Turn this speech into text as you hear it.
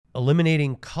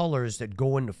eliminating colors that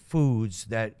go into foods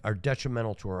that are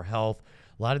detrimental to our health.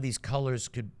 A lot of these colors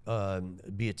could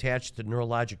be attached to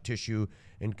neurologic tissue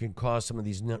and can cause some of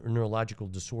these neurological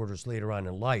disorders later on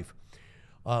in life.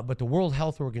 But the World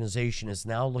Health Organization is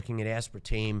now looking at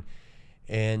aspartame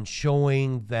and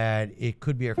showing that it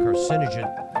could be a carcinogen.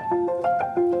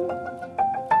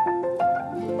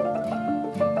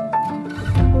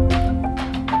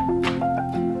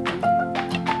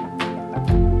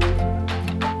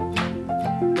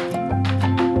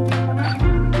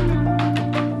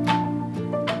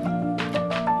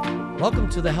 Welcome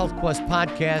to the Health Quest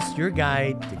Podcast, your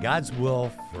guide to God's will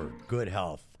for good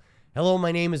health. Hello,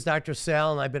 my name is Dr.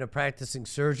 Sal, and I've been a practicing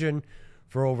surgeon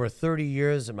for over 30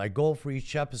 years, and my goal for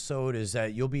each episode is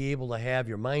that you'll be able to have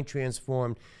your mind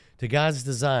transformed to God's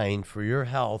design for your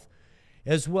health,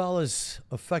 as well as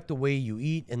affect the way you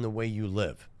eat and the way you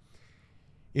live.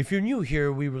 If you're new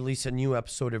here, we release a new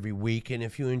episode every week, and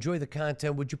if you enjoy the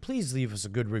content, would you please leave us a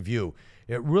good review?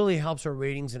 It really helps our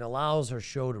ratings and allows our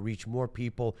show to reach more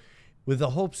people with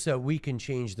the hopes that we can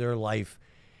change their life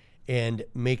and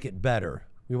make it better.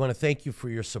 We want to thank you for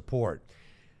your support.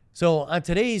 So on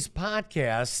today's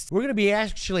podcast, we're going to be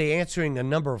actually answering a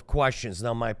number of questions.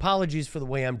 Now, my apologies for the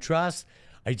way I'm dressed.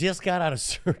 I just got out of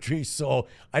surgery, so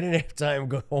I didn't have time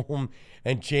to go home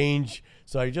and change.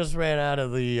 So I just ran out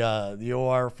of the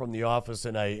OR from the office,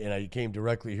 and I came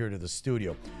directly here to the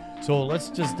studio. So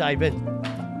let's just dive in.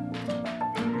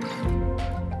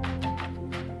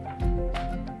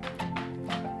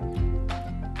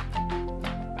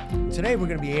 Today we're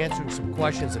going to be answering some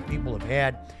questions that people have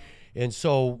had, and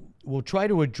so we'll try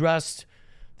to address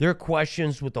their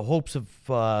questions with the hopes of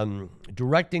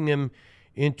directing them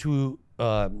into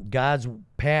God's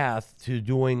path to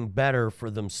doing better for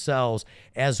themselves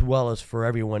as well as for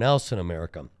everyone else in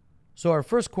America. So our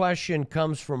first question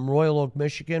comes from Royal Oak,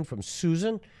 Michigan, from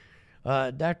Susan.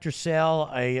 Dr. Sal,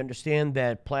 I understand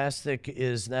that plastic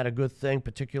is not a good thing,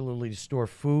 particularly to store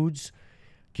foods.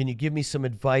 Can you give me some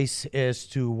advice as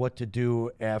to what to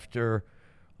do after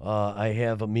I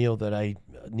have a meal that I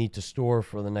need to store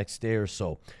for the next day or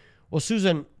so? Well,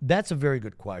 Susan, that's a very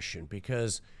good question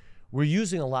because we're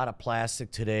using a lot of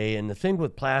plastic today. And the thing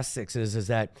with plastics is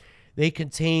that they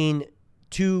contain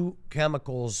two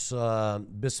chemicals,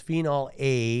 bisphenol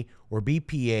A or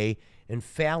BPA and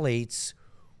phthalates,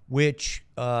 which,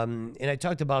 and I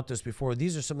talked about this before,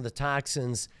 these are some of the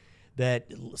toxins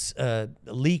that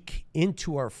leak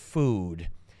into our food,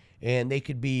 and they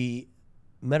could be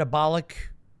metabolic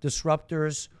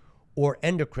disruptors or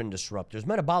endocrine disruptors.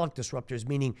 Metabolic disruptors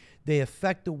meaning they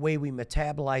affect the way we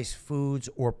metabolize foods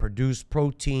or produce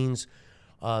proteins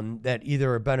that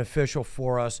either are beneficial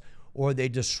for us or they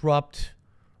disrupt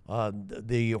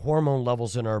the hormone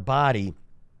levels in our body.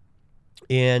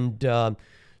 And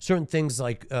certain things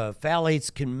like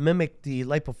phthalates can mimic the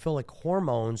lipophilic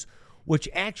hormones, which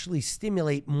actually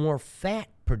stimulate more fat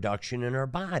production in our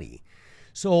body.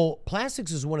 So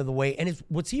plastics is one of the ways, and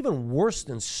what's even worse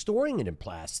than storing it in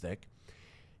plastic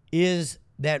is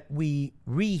that we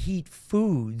reheat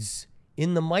foods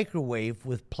in the microwave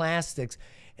with plastics,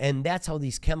 and that's how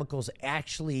these chemicals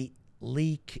actually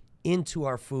leak into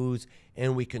our foods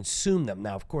and we consume them.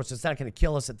 Now, of course, it's not going to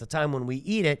kill us at the time when we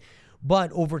eat it,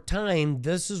 but over time,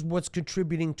 this is what's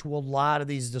contributing to a lot of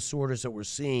these disorders that we're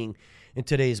seeing in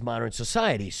today's modern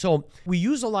society. So we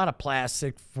use a lot of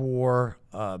plastic for,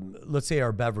 let's say,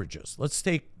 our beverages. Let's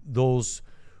take those,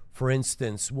 for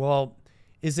instance. Well,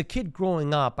 as a kid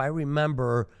growing up, I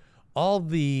remember all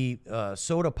the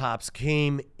soda pops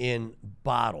came in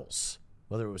bottles,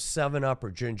 whether it was 7-Up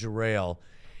or ginger ale.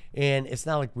 And it's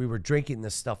not like we were drinking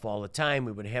this stuff all the time.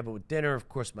 We would have it with dinner. Of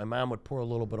course, my mom would pour a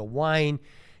little bit of wine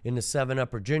in the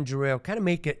 7-Up or ginger ale, kind of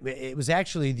make it was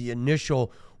actually the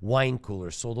initial wine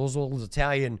cooler. So those old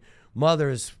Italian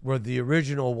mothers were the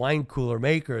original wine cooler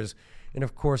makers. And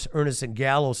of course, Ernest and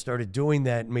Gallo started doing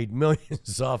that and made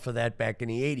millions off of that back in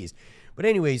the 80s. But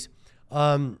anyways,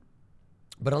 but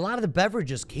a lot of the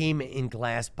beverages came in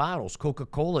glass bottles.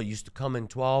 Coca-Cola used to come in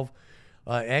 12.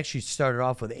 Actually started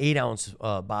off with 8-ounce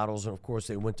bottles, and of course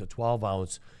they went to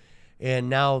 12-ounce.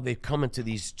 And now they've come into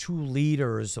these 2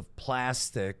 liters of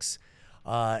plastics,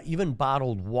 even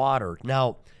bottled water.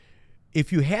 Now,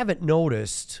 if you haven't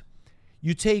noticed,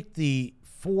 you take the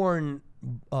foreign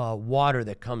water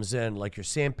that comes in, like your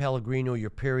San Pellegrino,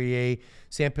 your Perrier.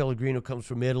 San Pellegrino comes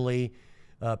from Italy.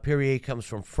 Perrier comes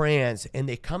from France. And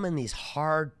they come in these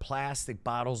hard plastic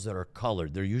bottles that are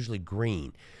colored. They're usually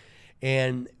green.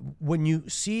 And when you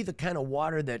see the kind of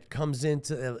water that comes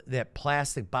into that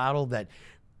plastic bottle that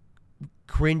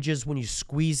cringes when you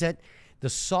squeeze it, the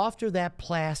softer that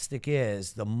plastic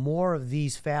is, the more of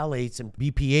these phthalates and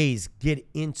BPAs get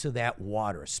into that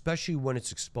water, especially when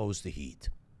it's exposed to heat.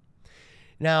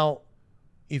 Now,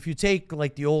 if you take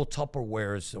like the old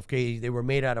Tupperwares, okay, they were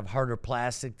made out of harder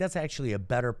plastic. That's actually a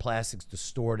better plastic to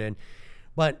store it in.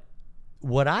 But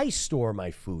what I store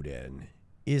my food in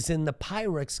is in the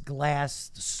Pyrex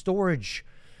glass storage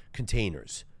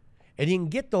containers. And you can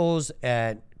get those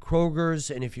at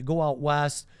Kroger's, and if you go out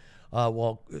west,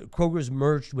 Kroger's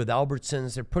merged with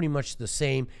Albertsons. They're pretty much the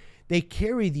same. They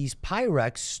carry these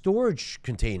Pyrex storage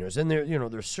containers, and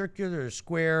they're circular, they're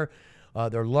square,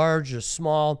 they're large, they're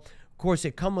small. Of course,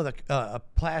 they come with a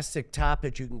plastic top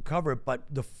that you can cover it, but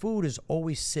the food is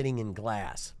always sitting in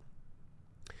glass.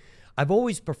 I've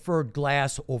always preferred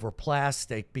glass over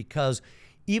plastic because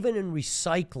even in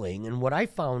recycling, and what I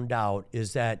found out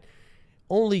is that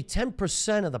only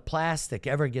 10% of the plastic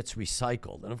ever gets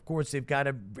recycled. And of course, they've got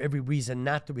every reason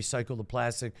not to recycle the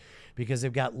plastic because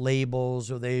they've got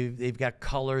labels or they've got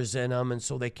colors in them, and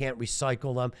so they can't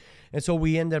recycle them. And so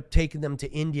we end up taking them to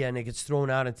India, and it gets thrown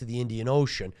out into the Indian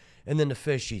Ocean, and then the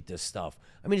fish eat this stuff.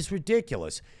 I mean, it's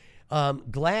ridiculous.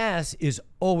 Glass is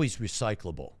always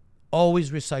recyclable.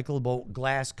 Always recyclable.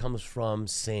 Glass comes from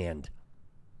sand.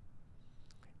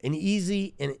 An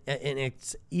easy and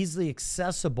it's easily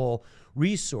accessible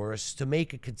resource to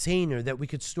make a container that we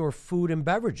could store food and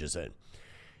beverages in.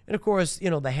 And of course,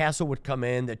 the hassle would come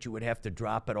in that you would have to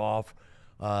drop it off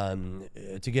to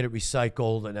get it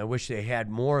recycled. And I wish they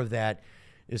had more of that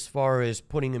as far as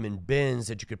putting them in bins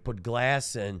that you could put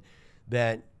glass in,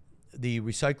 that the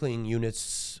recycling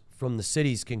units from the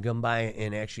cities can come by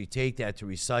and actually take that to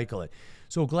recycle it.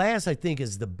 So glass, I think,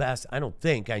 is the best. I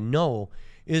know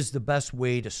is the best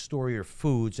way to store your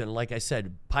foods. And like I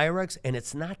said, Pyrex, and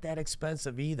it's not that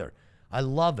expensive either. I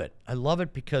love it. I love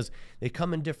it because they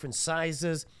come in different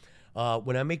sizes.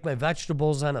 When I make my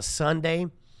vegetables on a Sunday,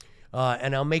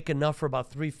 and I'll make enough for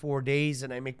about 3-4 days,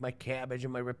 and I make my cabbage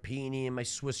and my rapini and my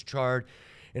Swiss chard,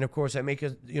 and of course I make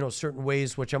it, certain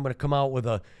ways, which I'm going to come out with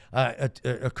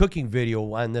a cooking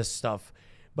video on this stuff.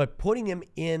 But putting them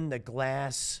in the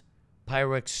glass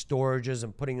Pyrex storages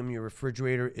and putting them in your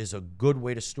refrigerator is a good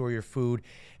way to store your food.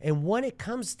 And when it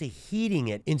comes to heating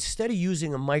it, instead of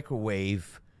using a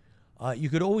microwave, you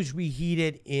could always reheat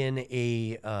it in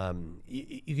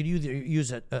you could either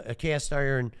use a cast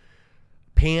iron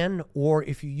pan, or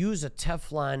if you use a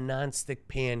Teflon nonstick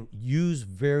pan, use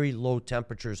very low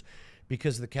temperatures,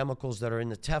 because the chemicals that are in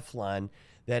the Teflon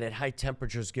that at high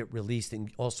temperatures get released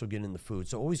and also get in the food.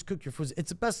 So always cook your foods. It's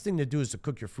the best thing to do is to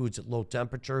cook your foods at low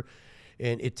temperature.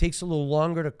 And it takes a little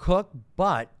longer to cook,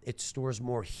 but it stores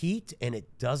more heat, and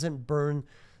it doesn't burn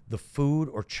the food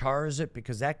or chars it,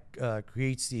 because that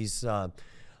creates these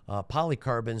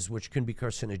polycarbons, which can be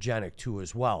carcinogenic too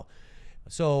as well.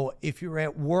 So if you're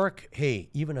at work, hey,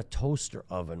 even a toaster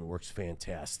oven works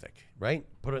fantastic, right?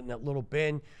 Put it in that little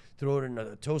bin, throw it in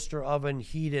a toaster oven,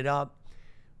 heat it up,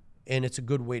 and it's a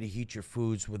good way to heat your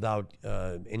foods without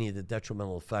any of the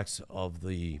detrimental effects of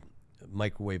the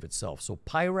microwave itself. So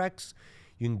Pyrex,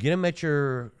 you can get them at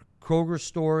your Kroger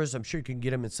stores. I'm sure you can get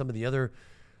them in some of the other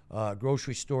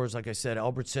grocery stores, like I said,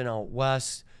 Albertson out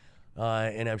west,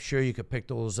 and I'm sure you could pick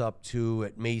those up too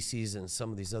at Macy's and some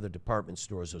of these other department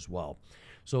stores as well.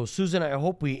 So Susan, I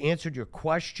hope we answered your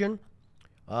question.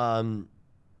 That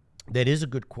is a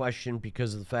good question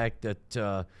because of the fact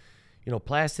that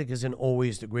plastic isn't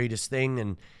always the greatest thing.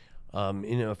 And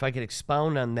if I could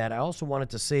expound on that, I also wanted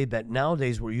to say that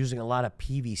nowadays we're using a lot of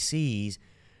PVCs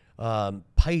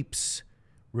pipes,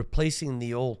 replacing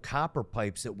the old copper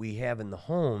pipes that we have in the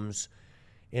homes.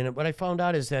 And what I found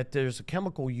out is that there's a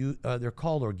chemical, they're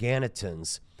called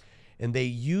organotins, and they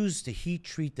use to heat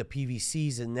treat the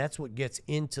PVCs, and that's what gets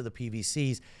into the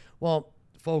PVCs. Well,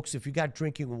 folks, if you got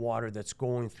drinking water that's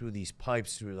going through these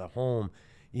pipes through the home,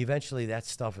 eventually that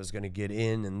stuff is going to get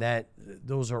in, and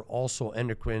those are also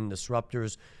endocrine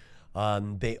disruptors.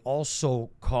 They also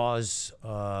cause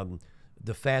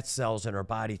the fat cells in our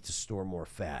body to store more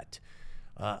fat.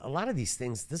 A lot of these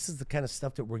things, this is the kind of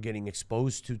stuff that we're getting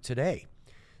exposed to today.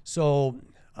 So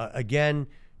again,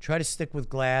 try to stick with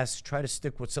glass, try to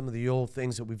stick with some of the old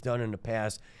things that we've done in the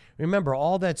past. Remember,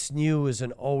 all that's new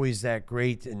isn't always that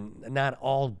great, and not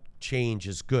all change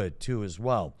is good too as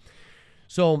well.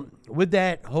 So with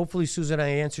that, hopefully, Susan, I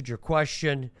answered your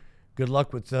question. Good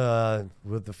luck with the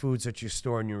foods that you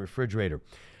store in your refrigerator.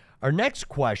 Our next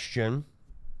question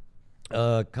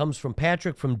comes from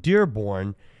Patrick from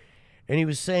Dearborn, and he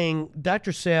was saying,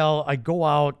 Dr. Sale, I go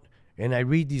out and I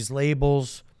read these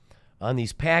labels on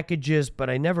these packages, but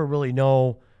I never really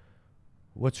know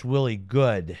what's really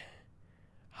good.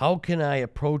 how can I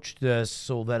approach this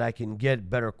so that I can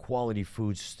get better quality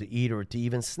foods to eat or to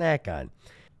even snack on?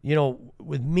 You know,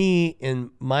 with me and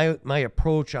my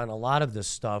approach on a lot of this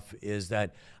stuff is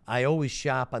that I always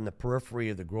shop on the periphery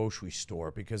of the grocery store,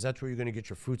 because that's where you're going to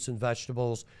get your fruits and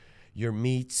vegetables, your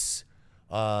meats,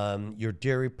 your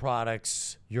dairy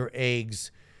products, your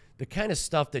eggs, the kind of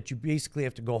stuff that you basically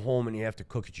have to go home and you have to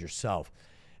cook it yourself.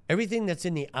 Everything that's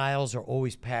in the aisles are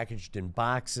always packaged in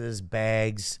boxes,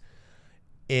 bags,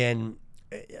 and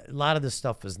a lot of this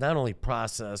stuff is not only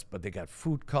processed, but they got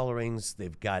food colorings,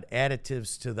 they've got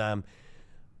additives to them.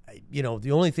 You know,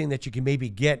 the only thing that you can maybe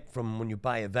get from when you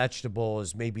buy a vegetable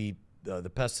is maybe the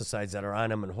pesticides that are on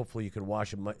them, and hopefully you can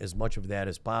wash as much of that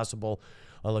as possible,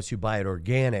 unless you buy it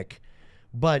organic.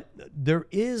 But there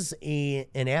is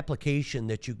an application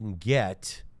that you can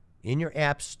get in your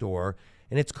app store,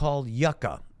 and it's called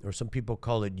Yucca, or some people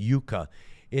call it Yucca.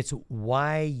 It's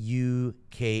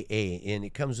Y-U-K-A, and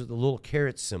it comes with a little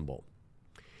carrot symbol.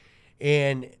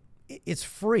 And it's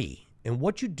free. And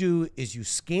what you do is you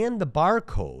scan the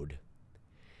barcode,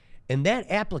 and that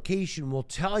application will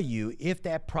tell you if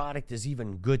that product is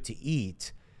even good to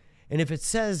eat. And if it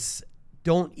says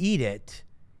don't eat it,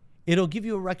 it'll give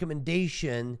you a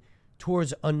recommendation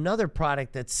towards another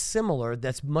product that's similar,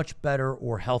 that's much better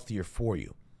or healthier for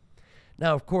you.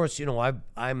 Now, of course, you know,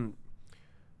 I'm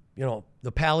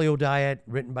the paleo diet,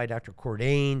 written by Dr.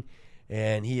 Cordain,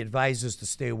 and he advises to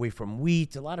stay away from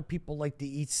wheat. A lot of people like to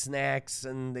eat snacks,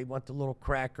 and they want the little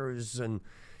crackers and,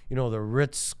 you know, the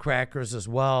Ritz crackers as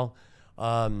well,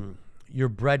 your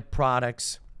bread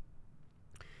products.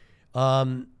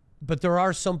 But there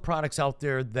are some products out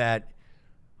there that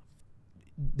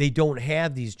they don't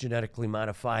have these genetically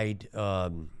modified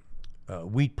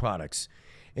wheat products.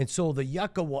 And so the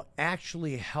Yucca will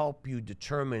actually help you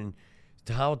determine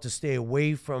how to stay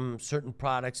away from certain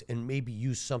products and maybe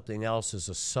use something else as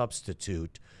a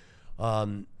substitute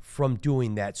from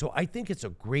doing that. So I think it's a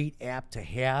great app to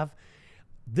have.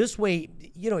 This way,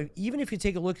 you know, even if you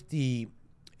take a look at the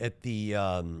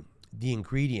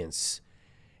ingredients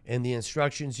and the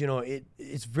instructions, you know,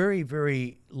 it's very,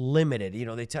 very limited. You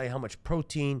know, they tell you how much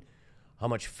protein, how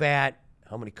much fat,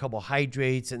 how many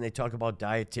carbohydrates, and they talk about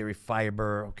dietary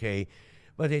fiber, okay?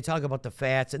 But they talk about the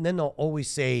fats, and then they'll always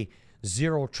say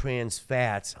zero trans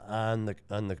fats on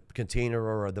the container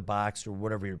or the box or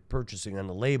whatever you're purchasing on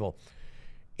the label.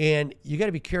 And you got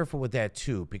to be careful with that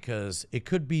too, because it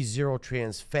could be zero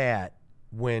trans fat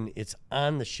when it's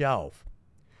on the shelf.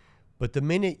 But the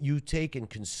minute you take and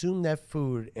consume that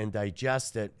food and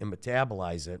digest it and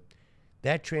metabolize it,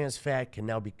 that trans fat can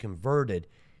now be converted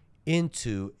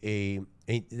into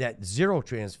that zero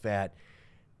trans fat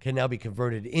can now be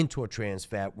converted into a trans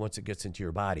fat once it gets into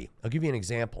your body. I'll give you an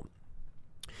example.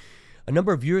 A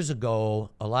number of years ago,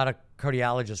 a lot of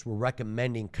cardiologists were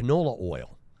recommending canola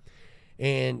oil.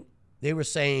 And they were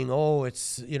saying, oh,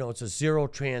 it's a zero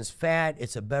trans fat.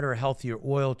 It's a better, healthier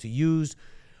oil to use.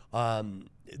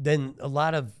 Then a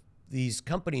lot of these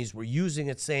companies were using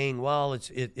it, saying, well,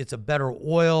 it's a better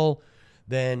oil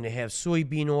than to have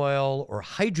soybean oil or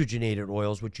hydrogenated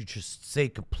oils, which you should stay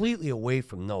completely away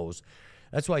from those.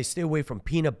 That's why I stay away from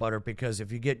peanut butter, because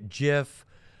if you get Jif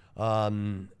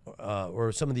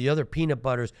or some of the other peanut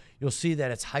butters, you'll see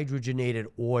that it's hydrogenated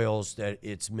oils that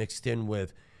it's mixed in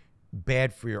with,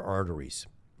 bad for your arteries.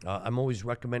 I'm always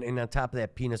recommending, on top of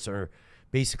that, peanuts are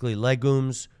basically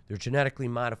legumes. They're genetically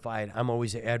modified. I'm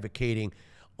always advocating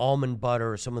almond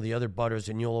butter or some of the other butters,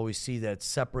 and you'll always see that it's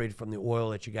separated from the oil,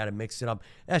 that you got to mix it up.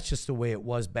 That's just the way it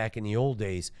was back in the old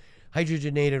days.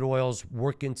 Hydrogenated oils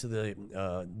work into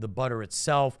the butter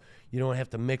itself. You don't have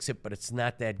to mix it, but it's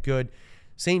not that good.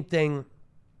 Same thing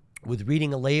with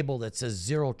reading a label that says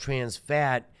zero trans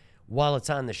fat while it's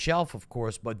on the shelf, of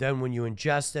course, but then when you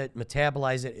ingest it,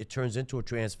 metabolize it, it turns into a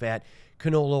trans fat.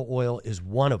 Canola oil is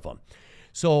one of them.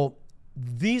 So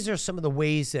these are some of the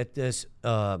ways that this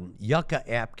Yucca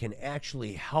app can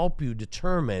actually help you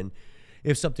determine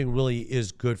if something really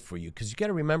is good for you. Because you got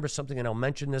to remember something, and I'll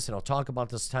mention this and I'll talk about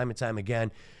this time and time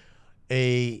again.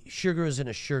 A sugar isn't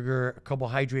a sugar, a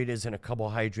carbohydrate isn't a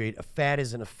carbohydrate, a fat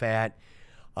isn't a fat.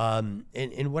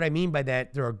 And what I mean by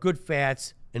that, there are good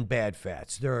fats and bad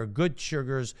fats. There are good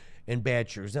sugars and bad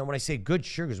sugars. Now, when I say good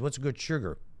sugars, what's a good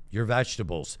sugar? Your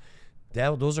vegetables.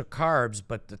 Those are carbs,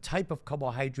 but the type of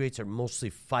carbohydrates are mostly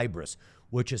fibrous,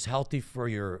 which is healthy for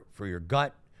your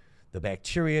gut, the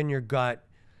bacteria in your gut,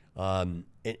 and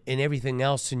everything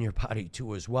else in your body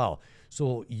too as well.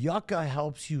 So Yucca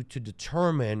helps you to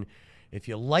determine if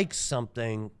you like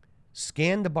something.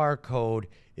 Scan the barcode.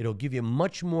 It'll give you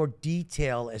much more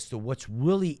detail as to what's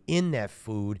really in that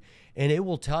food, and it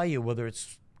will tell you whether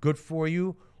it's good for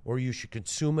you or you should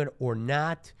consume it or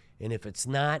not. And if it's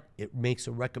not, it makes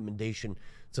a recommendation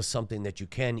to something that you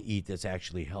can eat that's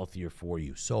actually healthier for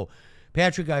you. So,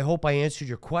 Patrick, I hope I answered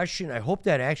your question. I hope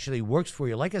that actually works for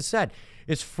you. Like I said,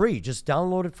 it's free. Just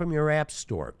download it from your app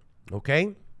store,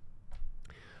 okay?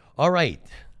 All right.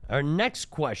 Our next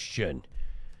question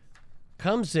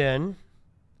comes in,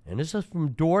 and this is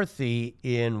from Dorothy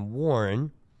in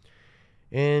Warren.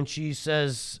 And she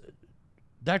says,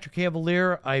 Dr.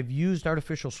 Cavalier, I've used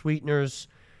artificial sweeteners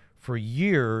for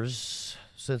years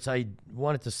since I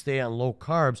wanted to stay on low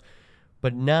carbs,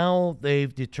 but now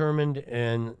they've determined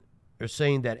and are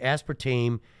saying that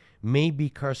aspartame may be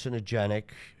carcinogenic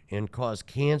and cause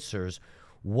cancers.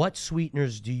 What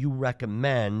sweeteners do you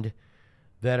recommend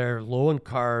that are low in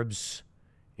carbs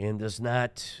and does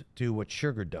not do what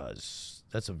sugar does?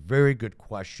 That's a very good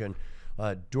question.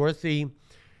 Dorothy,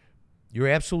 you're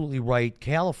absolutely right.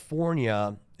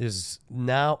 California is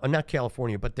now, not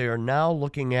California, but they are now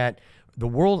looking at the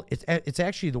world. It's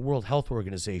actually the World Health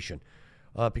Organization,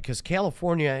 because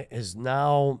California is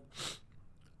now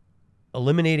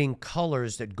eliminating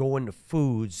colors that go into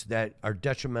foods that are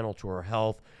detrimental to our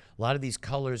health. A lot of these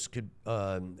colors could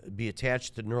be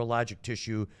attached to neurologic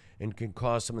tissue and can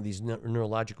cause some of these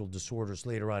neurological disorders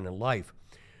later on in life.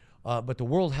 But the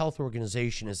World Health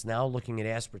Organization is now looking at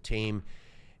aspartame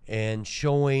and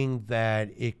showing that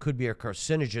it could be a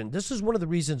carcinogen. This is one of the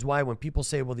reasons why when people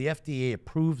say, well, the FDA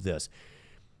approved this,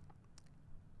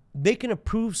 they can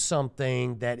approve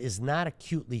something that is not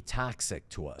acutely toxic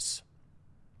to us.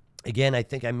 Again, I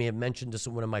think I may have mentioned this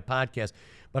in one of my podcasts,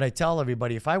 but I tell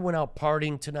everybody, if I went out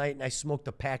partying tonight and I smoked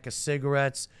a pack of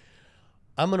cigarettes,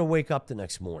 I'm going to wake up the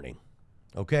next morning,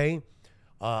 okay?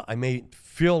 I may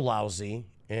feel lousy,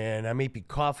 and I may be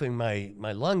coughing my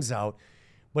lungs out,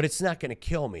 but it's not going to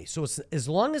kill me. So as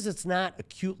long as it's not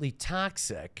acutely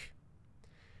toxic,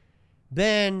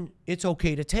 then it's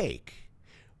okay to take.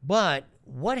 But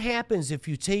what happens if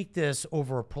you take this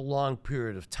over a prolonged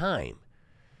period of time?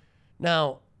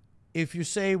 Now, if you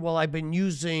say, well, I've been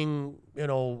using,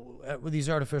 with these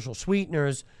artificial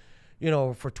sweeteners,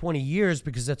 for 20 years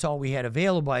because that's all we had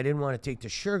available, I didn't want to take the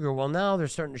sugar. Well, now they're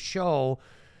starting to show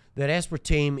that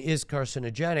aspartame is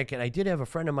carcinogenic. And I did have a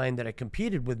friend of mine that I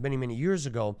competed with many, many years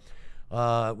ago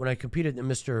when I competed in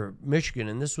Mr. Michigan,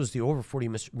 and this was the over 40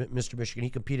 Mr. Michigan. He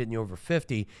competed in the over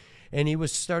 50, and he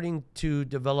was starting to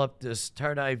develop this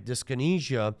tardive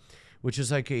dyskinesia, which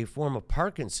is like a form of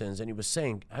Parkinson's. And he was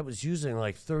saying, I was using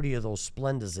like 30 of those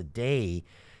Splendas a day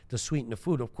to sweeten the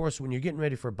food. Of course, when you're getting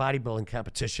ready for a bodybuilding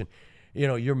competition,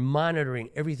 you're monitoring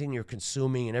everything you're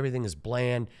consuming and everything is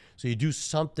bland. So you do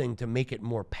something to make it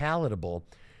more palatable.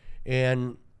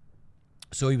 And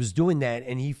so he was doing that,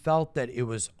 and he felt that it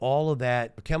was all of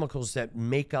that chemicals that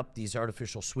make up these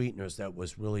artificial sweeteners that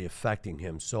was really affecting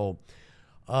him. So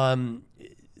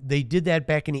they did that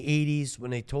back in the 80s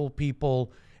when they told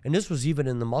people, and this was even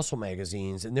in the muscle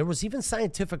magazines, and there was even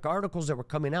scientific articles that were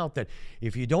coming out that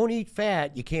if you don't eat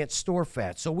fat, you can't store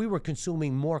fat. So we were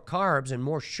consuming more carbs and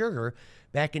more sugar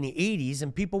back in the 80s,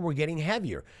 and people were getting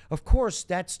heavier. Of course,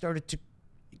 that started to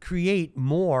create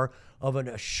more of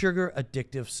a sugar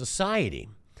addictive society.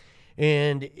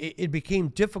 And it became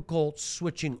difficult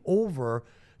switching over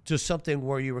to something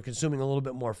where you were consuming a little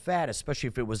bit more fat, especially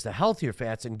if it was the healthier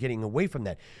fats, and getting away from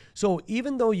that. So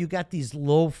even though you got these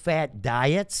low-fat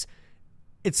diets,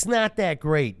 it's not that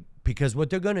great, because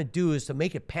what they're going to do is to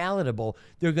make it palatable,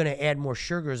 they're going to add more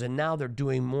sugars, and now they're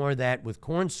doing more of that with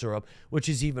corn syrup, which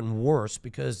is even worse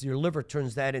because your liver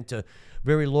turns that into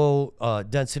very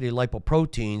low-density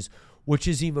lipoproteins, which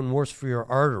is even worse for your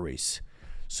arteries.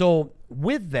 So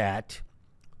with that,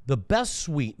 the best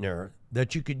sweetener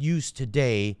that you could use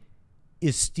today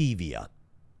is stevia.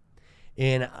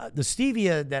 And the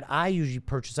stevia that I usually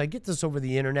purchase, I get this over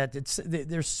the internet.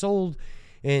 They're sold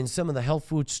in some of the health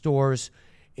food stores.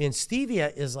 And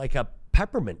stevia is like a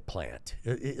peppermint plant.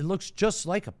 It looks just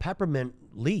like a peppermint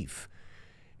leaf.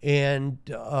 And,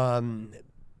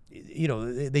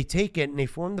 they take it and they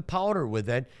form the powder with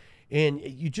it. And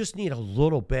you just need a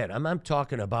little bit. I'm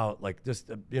talking about like this.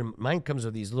 Mine comes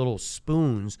with these little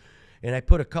spoons, and I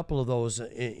put a couple of those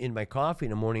in my coffee in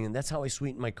the morning, and that's how I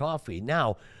sweeten my coffee.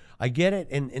 Now, I get it,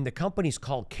 and the company's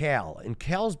called Cal, and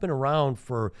Cal's been around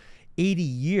for 80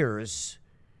 years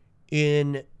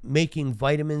in making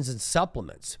vitamins and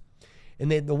supplements.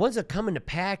 And the ones that come in the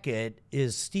packet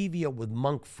is stevia with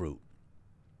monk fruit.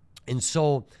 And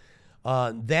so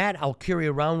that I'll carry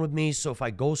around with me. So if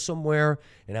I go somewhere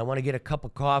and I want to get a cup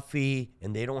of coffee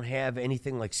and they don't have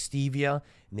anything like stevia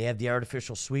and they have the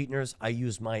artificial sweeteners, I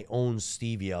use my own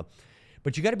stevia.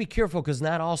 But you got to be careful because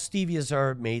not all stevias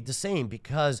are made the same,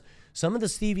 because Some of the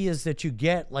stevias that you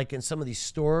get, like in some of these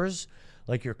stores,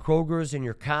 like your Kroger's and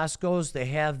your Costco's, they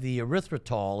have the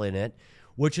erythritol in it,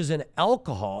 which is an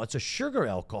alcohol. It's a sugar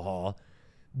alcohol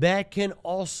that can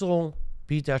also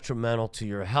be detrimental to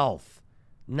your health.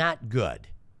 Not good.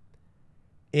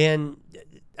 And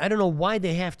I don't know why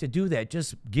they have to do that.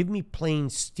 Just give me plain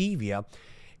stevia,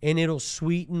 and it'll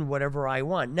sweeten whatever I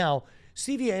want. Now,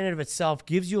 stevia in and of itself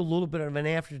gives you a little bit of an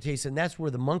aftertaste, and that's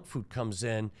where the monk fruit comes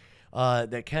in.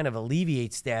 That kind of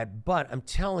alleviates that. But I'm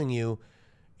telling you,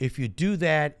 if you do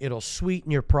that, it'll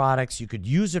sweeten your products. You could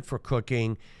use it for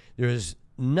cooking. There's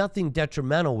nothing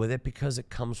detrimental with it because it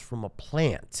comes from a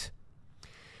plant.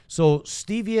 So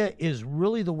stevia is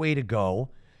really the way to go.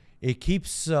 It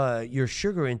keeps your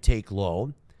sugar intake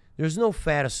low. There's no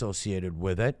fat associated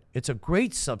with it. It's a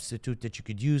great substitute that you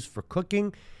could use for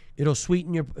cooking. It'll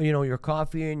sweeten your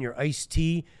coffee and your iced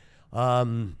tea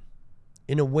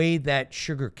in a way that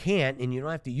sugar can't, and you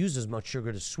don't have to use as much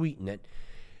sugar to sweeten it.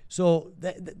 So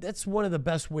that's one of the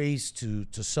best ways to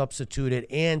substitute it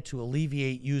and to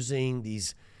alleviate using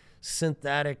these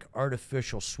synthetic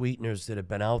artificial sweeteners that have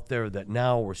been out there that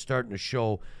now we're starting to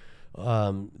show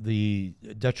the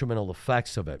detrimental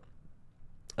effects of it.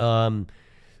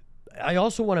 I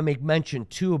also want to make mention,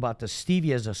 too, about the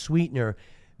stevia as a sweetener.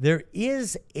 There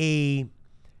is a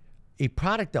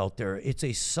product out there. It's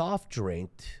a soft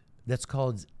drink that's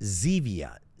called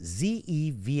Zevia,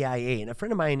 Zevia. And a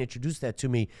friend of mine introduced that to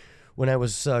me when I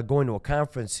was going to a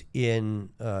conference in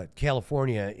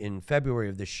California in February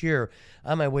of this year.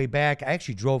 On my way back, I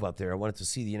actually drove up there. I wanted to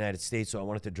see the United States, so I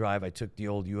wanted to drive. I took the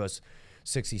old US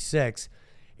 66.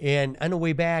 And on the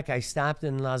way back, I stopped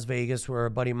in Las Vegas where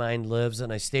a buddy of mine lives,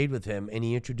 and I stayed with him, and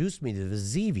he introduced me to the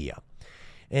Zevia.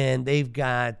 And they've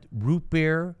got root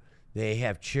beer, they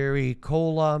have cherry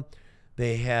cola,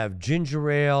 they have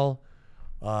ginger ale,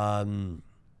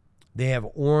 they have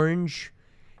orange,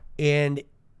 and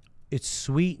it's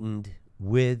sweetened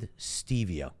with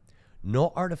stevia.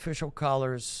 No artificial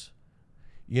colors.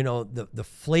 You know, the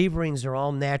flavorings are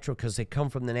all natural because they come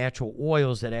from the natural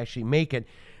oils that actually make it.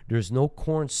 There's no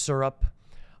corn syrup,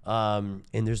 and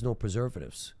there's no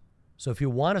preservatives. So if you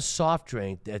want a soft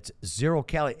drink that's 0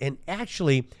 calorie, and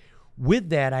actually with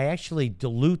that, I actually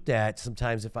dilute that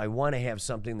sometimes if I want to have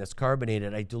something that's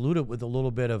carbonated. I dilute it with a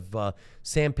little bit of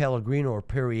San Pellegrino or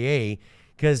Perrier,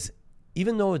 because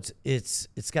even though it's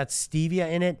got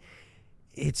stevia in it,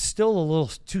 it's still a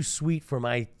little too sweet for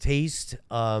my taste.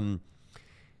 And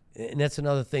that's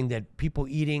another thing, that people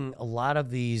eating a lot of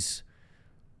these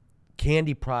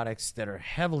candy products that are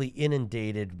heavily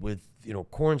inundated with,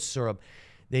 corn syrup,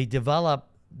 they develop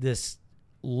this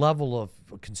level of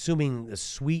consuming the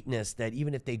sweetness that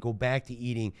even if they go back to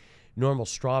eating normal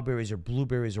strawberries or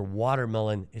blueberries or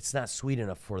watermelon, it's not sweet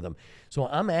enough for them. So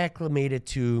I'm acclimated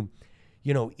to,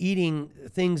 eating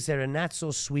things that are not so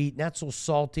sweet, not so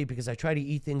salty, because I try to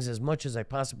eat things as much as I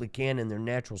possibly can in their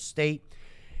natural state.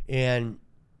 And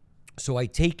so I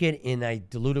take it and I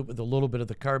dilute it with a little bit of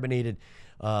the carbonated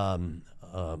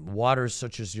waters,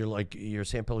 such as your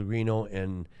San Pellegrino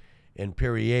and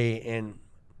Perrier, and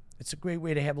it's a great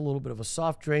way to have a little bit of a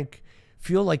soft drink.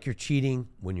 Feel like you're cheating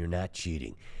when you're not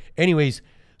cheating. Anyways,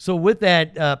 so with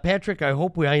that, Patrick, I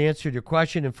hope I answered your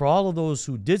question. And for all of those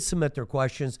who did submit their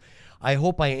questions, I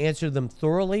hope I answered them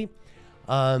thoroughly.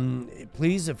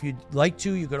 Please, if you'd like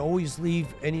to, you could always leave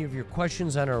any of your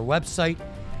questions on our website.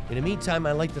 In the meantime,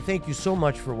 I'd like to thank you so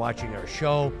much for watching our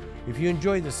show. If you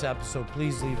enjoyed this episode,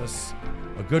 please leave us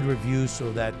a good review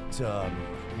so that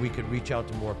we could reach out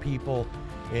to more people,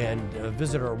 and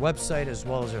visit our website as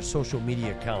well as our social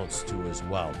media accounts too as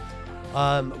well.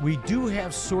 We do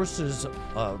have sources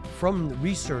from the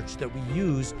research that we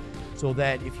use, so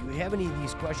that if you have any of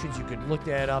these questions, you can look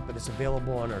that up, and it's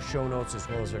available on our show notes as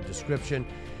well as our description.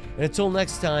 And until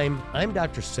next time, I'm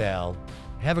Dr. Sal.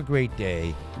 Have a great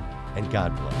day, and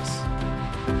God bless.